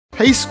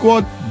Hey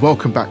squad,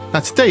 welcome back.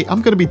 Now today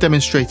I'm going to be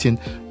demonstrating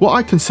what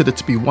I consider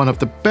to be one of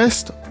the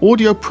best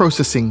audio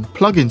processing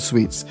plugin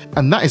suites,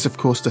 and that is of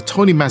course the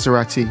Tony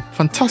Maserati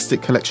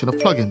fantastic collection of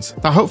plugins.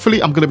 Now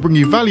hopefully I'm going to bring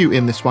you value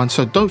in this one,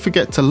 so don't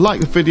forget to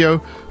like the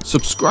video,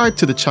 subscribe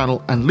to the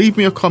channel and leave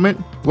me a comment.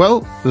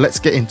 Well, let's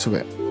get into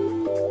it.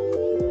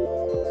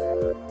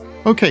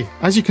 Okay,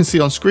 as you can see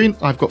on screen,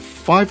 I've got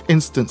 5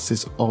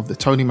 instances of the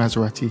Tony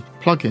Maserati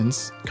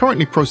plugins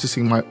currently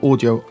processing my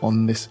audio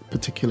on this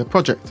particular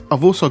project.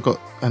 I've also got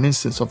an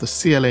instance of the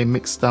CLA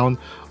mixdown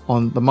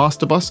on the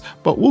master bus,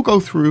 but we'll go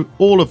through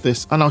all of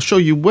this and I'll show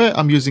you where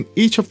I'm using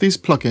each of these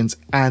plugins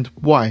and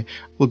why.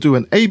 We'll do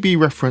an A/B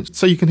reference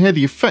so you can hear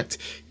the effect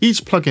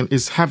each plugin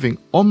is having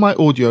on my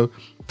audio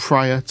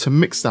prior to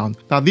mixdown.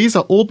 Now these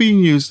are all being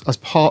used as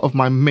part of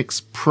my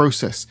mix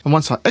process, and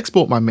once I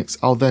export my mix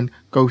I'll then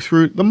go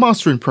through the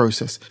mastering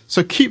process,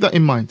 so keep that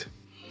in mind.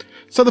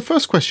 So the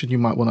first question you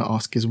might want to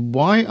ask is,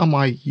 why am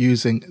I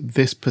using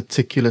this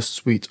particular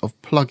suite of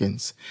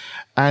plugins?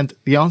 And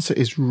the answer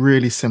is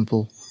really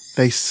simple: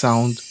 they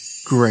sound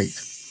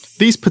great.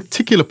 These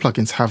particular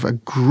plugins have a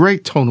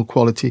great tonal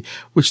quality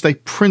which they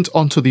print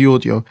onto the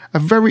audio, a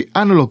very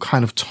analog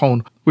kind of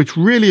tone which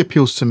really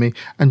appeals to me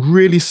and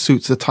really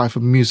suits the type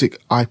of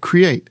music I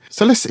create.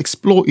 So let's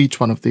explore each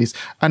one of these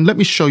and let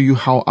me show you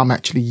how I'm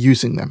actually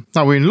using them.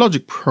 Now we're in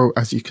Logic Pro,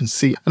 as you can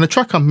see, and the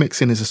track I'm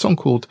mixing is a song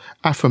called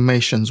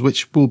Affirmations,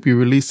 which will be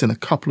released in a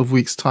couple of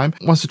weeks time.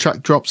 Once the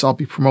track drops I'll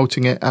be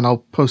promoting it and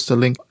I'll post a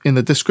link in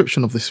the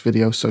description of this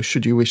video, so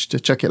should you wish to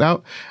check it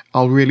out,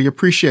 I'll really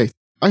appreciate it.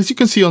 As you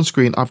can see on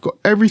screen, I've got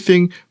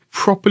everything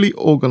properly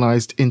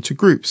organized into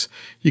groups.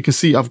 You can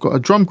see I've got a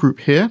drum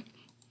group here.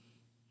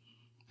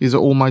 These are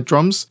all my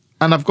drums.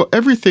 And I've got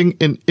everything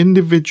in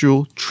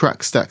individual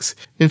track stacks.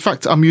 In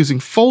fact, I'm using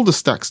folder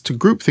stacks to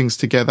group things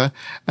together,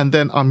 and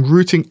then I'm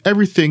routing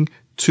everything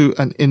to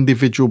an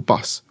individual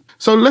bus.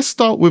 So let's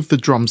start with the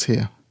drums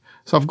here.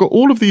 So I've got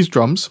all of these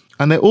drums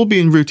and they're all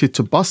being routed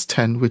to bus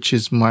 10, which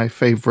is my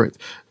favorite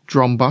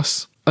drum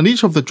bus. And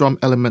each of the drum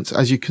elements,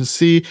 as you can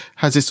see,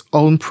 has its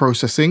own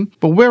processing.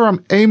 But where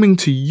I'm aiming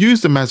to use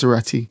the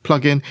Maserati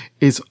plugin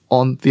is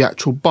on the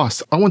actual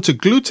bus. I want to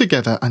glue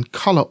together and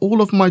color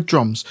all of my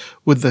drums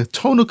with the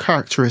tonal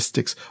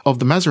characteristics of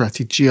the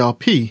Maserati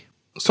GRP.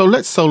 So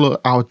let's solo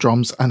our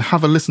drums and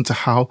have a listen to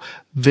how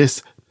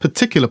this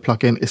particular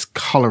plugin is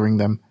coloring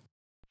them.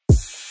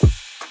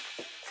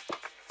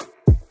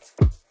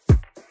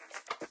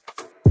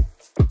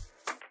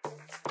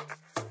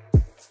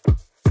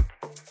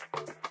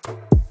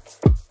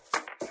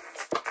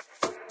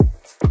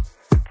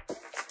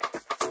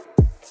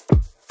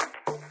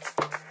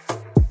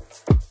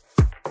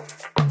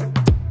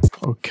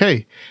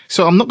 Okay,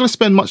 so I'm not going to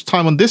spend much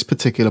time on this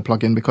particular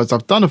plugin because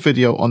I've done a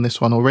video on this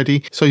one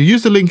already. So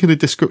use the link in the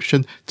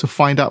description to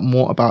find out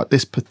more about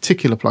this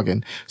particular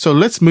plugin. So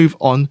let's move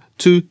on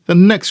to the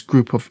next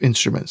group of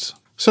instruments.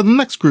 So the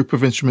next group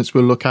of instruments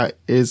we'll look at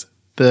is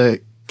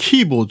the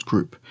keyboards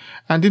group.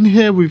 And in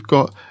here we've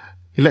got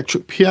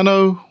electric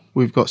piano,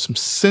 we've got some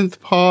synth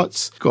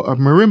parts, got a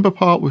marimba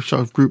part which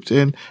I've grouped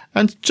in,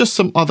 and just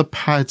some other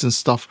pads and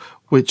stuff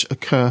which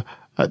occur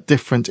at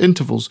different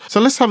intervals. So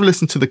let's have a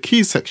listen to the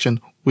keys section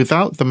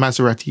without the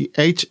Maserati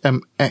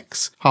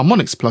HMX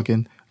harmonics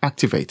plugin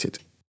activated.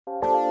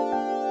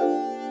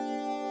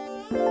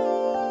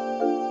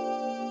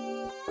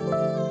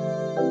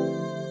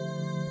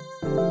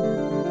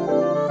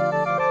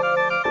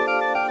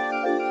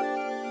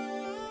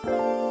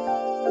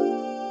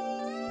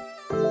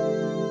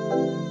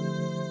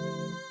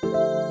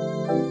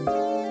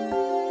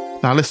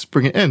 Now let's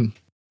bring it in.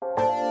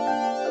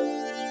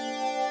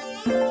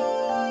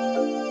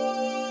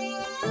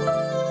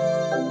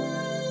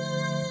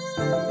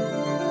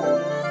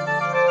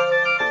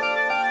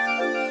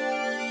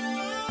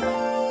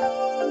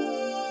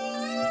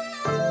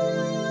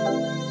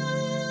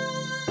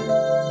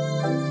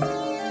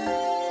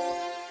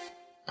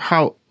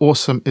 How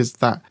awesome is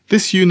that?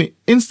 This unit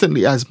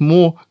instantly adds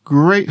more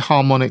great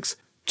harmonics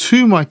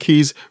to my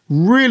keys,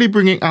 really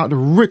bringing out the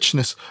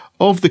richness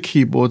of the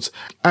keyboards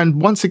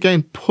and once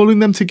again pulling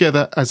them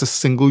together as a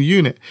single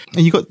unit.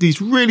 And you've got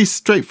these really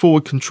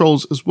straightforward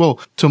controls as well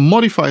to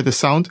modify the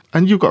sound,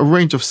 and you've got a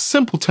range of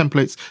simple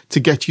templates to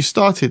get you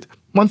started.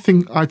 One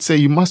thing I'd say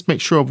you must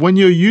make sure of when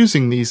you're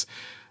using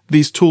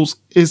these tools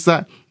is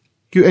that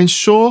you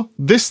ensure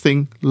this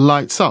thing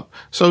lights up.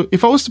 So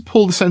if I was to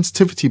pull the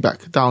sensitivity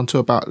back down to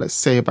about, let's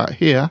say about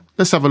here,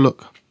 let's have a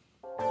look.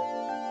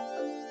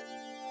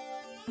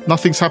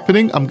 Nothing's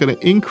happening. I'm going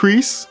to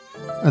increase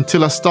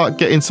until I start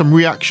getting some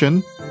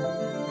reaction.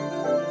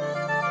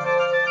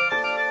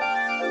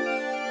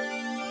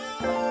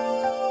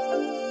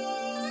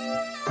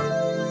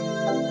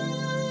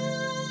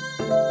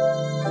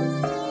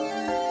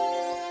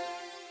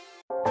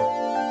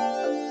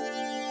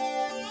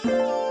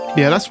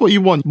 Yeah, that's what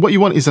you want. What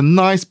you want is a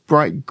nice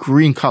bright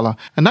green color,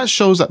 and that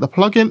shows that the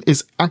plugin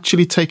is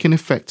actually taking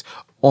effect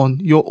on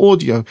your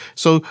audio.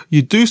 So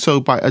you do so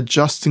by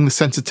adjusting the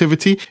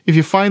sensitivity. If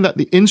you find that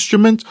the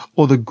instrument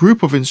or the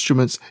group of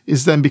instruments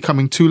is then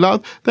becoming too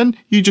loud, then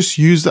you just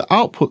use the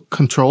output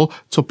control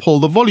to pull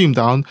the volume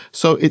down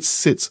so it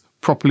sits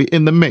properly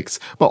in the mix.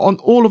 But on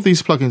all of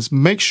these plugins,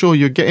 make sure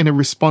you're getting a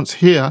response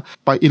here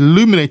by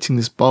illuminating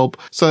this bulb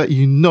so that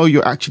you know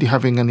you're actually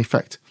having an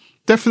effect.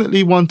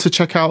 Definitely one to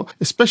check out,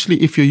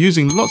 especially if you're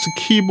using lots of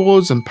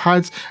keyboards and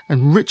pads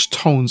and rich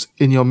tones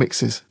in your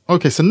mixes.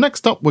 Okay, so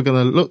next up, we're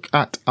going to look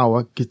at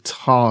our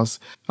guitars.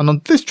 And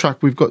on this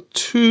track, we've got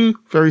two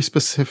very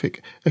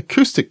specific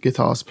acoustic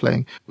guitars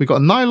playing. We've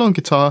got a nylon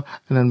guitar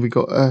and then we've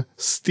got a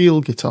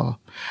steel guitar.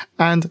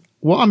 And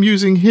what I'm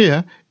using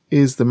here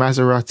is the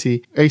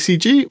Maserati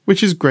ACG,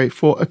 which is great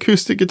for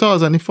acoustic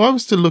guitars. And if I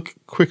was to look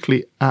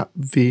quickly at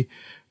the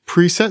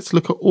presets,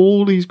 look at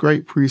all these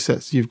great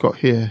presets you've got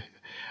here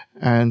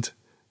and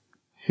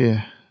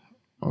here.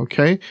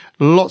 Okay,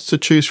 lots to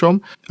choose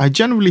from. I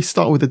generally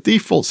start with the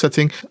default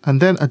setting and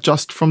then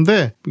adjust from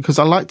there because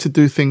I like to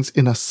do things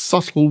in a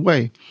subtle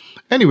way.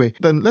 Anyway,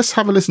 then let's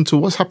have a listen to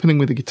what's happening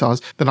with the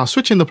guitars. Then I'll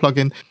switch in the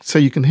plugin so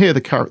you can hear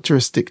the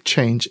characteristic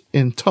change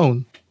in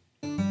tone.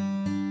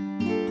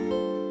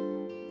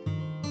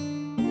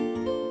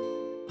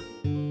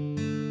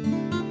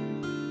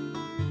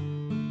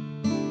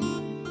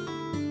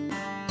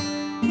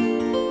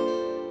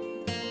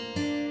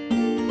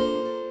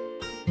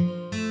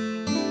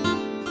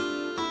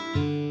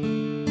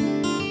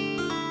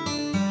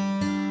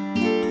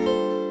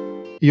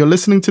 You're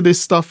listening to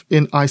this stuff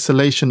in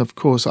isolation, of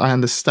course, I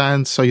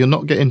understand, so you're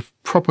not getting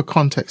proper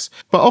context.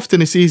 But often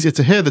it's easier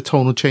to hear the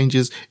tonal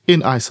changes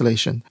in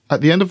isolation.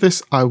 At the end of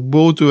this, I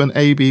will do an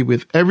A/B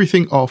with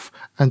everything off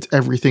and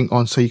everything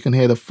on so you can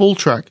hear the full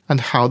track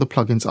and how the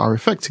plugins are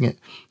affecting it.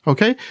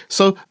 Okay,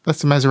 so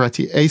that's the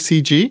Maserati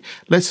ACG.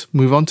 Let's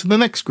move on to the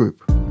next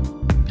group.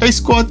 Hey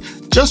squad,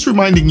 just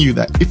reminding you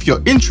that if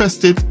you're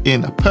interested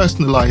in a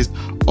personalized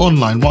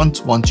online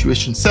one-to-one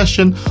tuition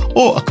session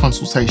or a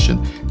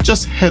consultation,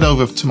 just head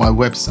over to my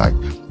website,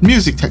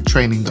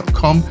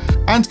 musictechtraining.com,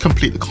 and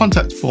complete the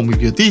contact form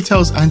with your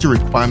details and your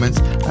requirements,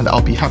 and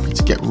I'll be happy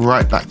to get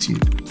right back to you.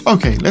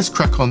 Okay, let's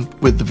crack on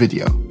with the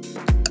video.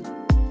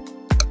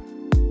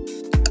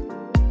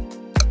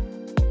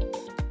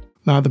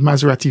 Now, the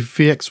Maserati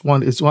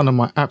VX1 is one of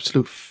my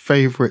absolute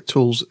favorite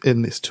tools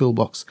in this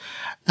toolbox,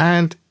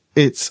 and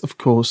it's, of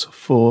course,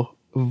 for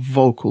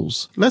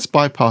vocals. Let's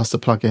bypass the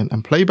plugin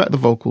and play back the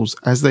vocals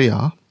as they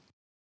are.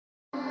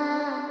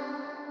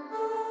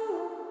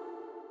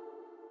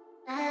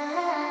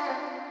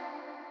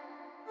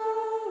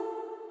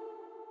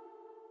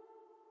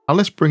 Now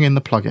let's bring in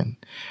the plugin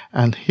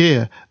and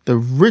hear the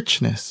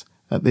richness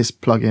that this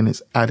plugin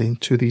is adding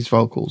to these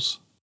vocals.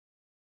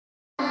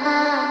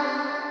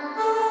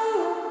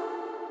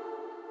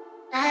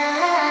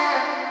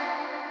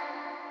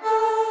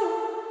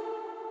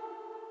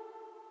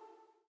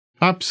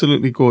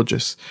 Absolutely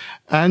gorgeous.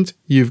 And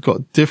you've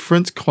got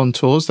different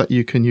contours that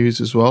you can use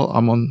as well.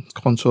 I'm on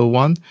contour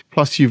 1.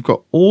 Plus you've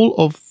got all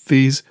of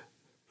these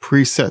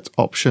preset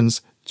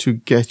options to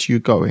get you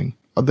going.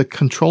 The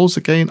controls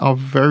again are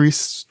very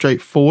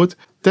straightforward.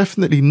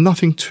 Definitely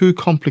nothing too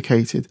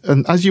complicated.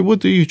 And as you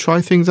would do, you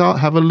try things out,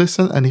 have a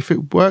listen, and if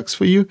it works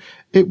for you,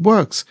 it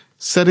works.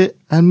 Set it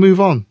and move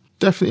on.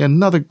 Definitely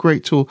another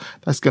great tool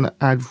that's going to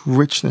add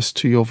richness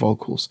to your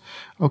vocals.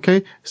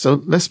 Okay,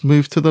 so let's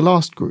move to the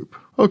last group.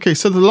 Okay,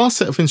 so the last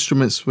set of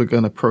instruments we're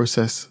going to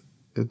process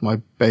is my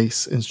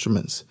bass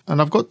instruments.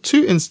 And I've got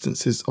two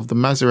instances of the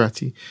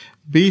Maserati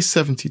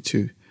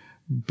B72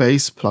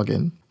 bass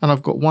plugin. And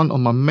I've got one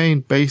on my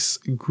main bass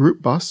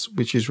group bus,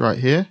 which is right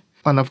here.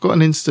 And I've got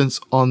an instance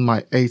on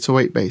my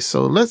 808 bass.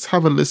 So let's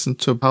have a listen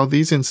to how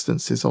these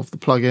instances of the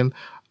plugin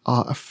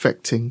are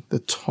affecting the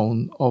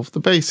tone of the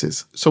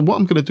basses. So what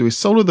I'm going to do is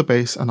solo the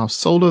bass and I'll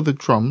solo the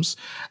drums,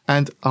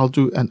 and I'll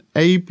do an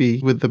A/B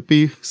with the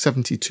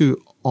B72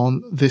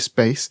 on this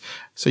bass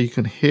so you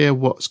can hear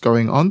what's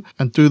going on,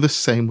 and do the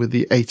same with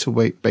the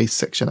 808 bass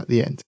section at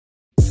the end.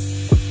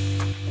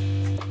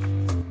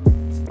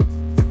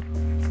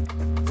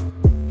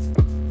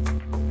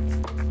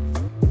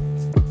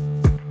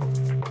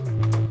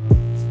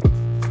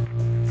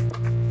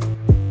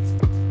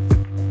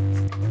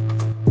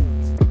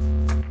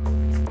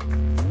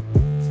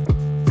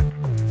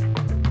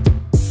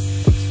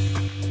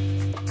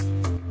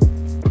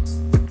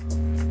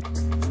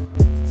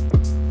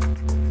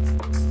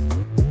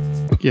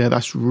 Yeah,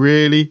 that's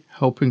really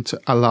helping to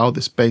allow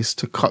this bass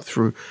to cut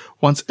through.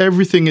 Once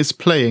everything is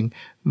playing,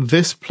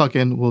 this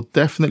plugin will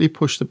definitely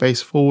push the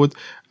bass forward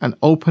and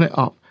open it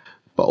up,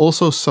 but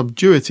also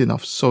subdue it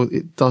enough so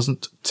it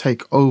doesn't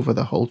take over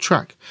the whole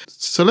track.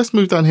 So let's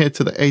move down here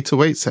to the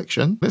 808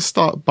 section. Let's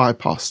start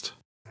bypassed.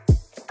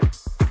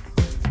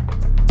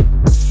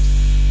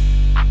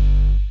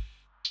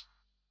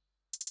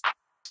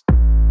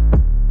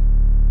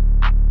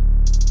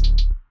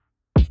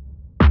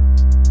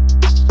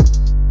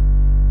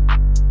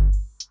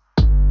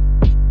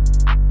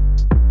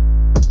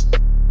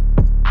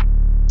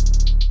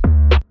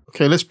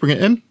 Okay, let's bring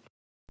it in.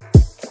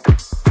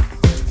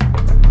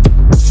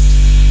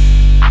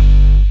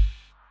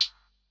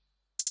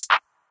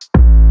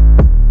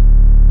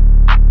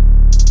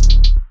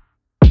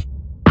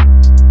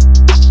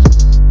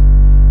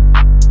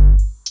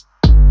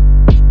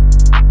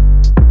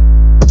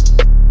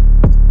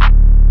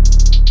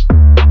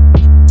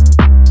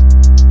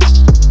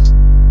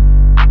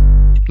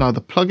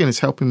 plugin is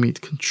helping me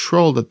to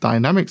control the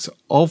dynamics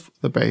of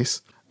the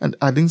bass and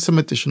adding some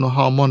additional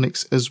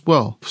harmonics as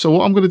well. So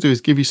what I'm going to do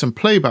is give you some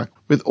playback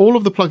with all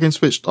of the plugins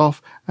switched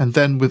off and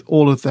then with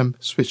all of them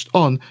switched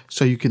on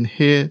so you can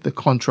hear the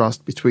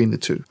contrast between the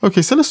two.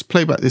 Okay, so let's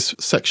play back this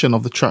section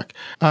of the track.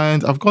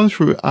 And I've gone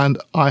through and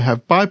I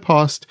have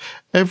bypassed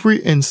every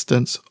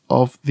instance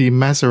of the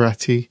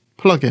Maserati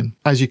plugin,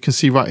 as you can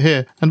see right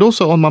here. And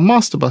also on my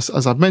master bus,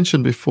 as I've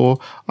mentioned before,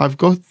 I've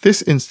got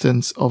this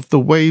instance of the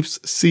Waves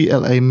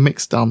CLA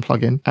Mixdown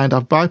plugin, and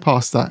I've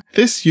bypassed that.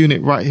 This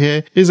unit right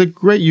here is a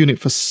great unit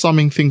for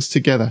summing things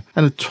together,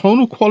 and the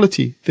tonal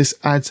quality this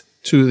adds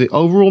to the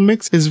overall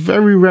mix is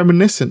very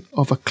reminiscent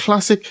of a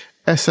classic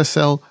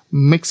SSL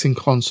mixing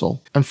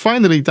console. And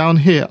finally down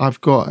here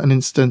I've got an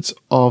instance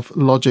of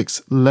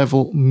Logic's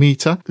level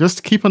meter, just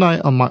to keep an eye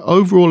on my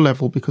overall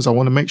level because I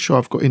want to make sure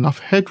I've got enough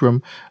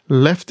headroom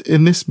left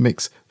in this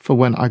mix for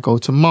when I go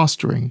to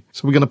mastering.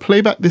 So we're going to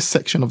play back this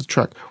section of the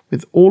track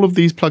with all of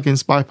these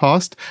plugins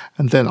bypassed,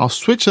 and then I'll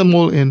switch them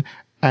all in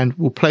and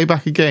we'll play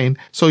back again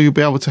so you'll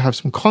be able to have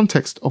some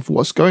context of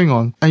what's going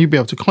on and you'll be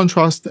able to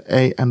contrast the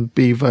A and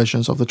B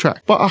versions of the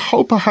track. But I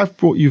hope I have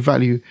brought you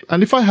value,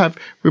 and if I have,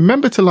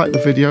 remember to like the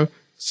video,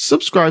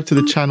 subscribe to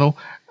the channel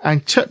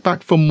and check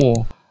back for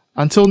more.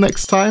 Until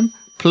next time,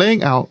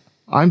 playing out,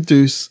 I'm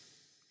Deuce.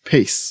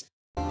 Peace.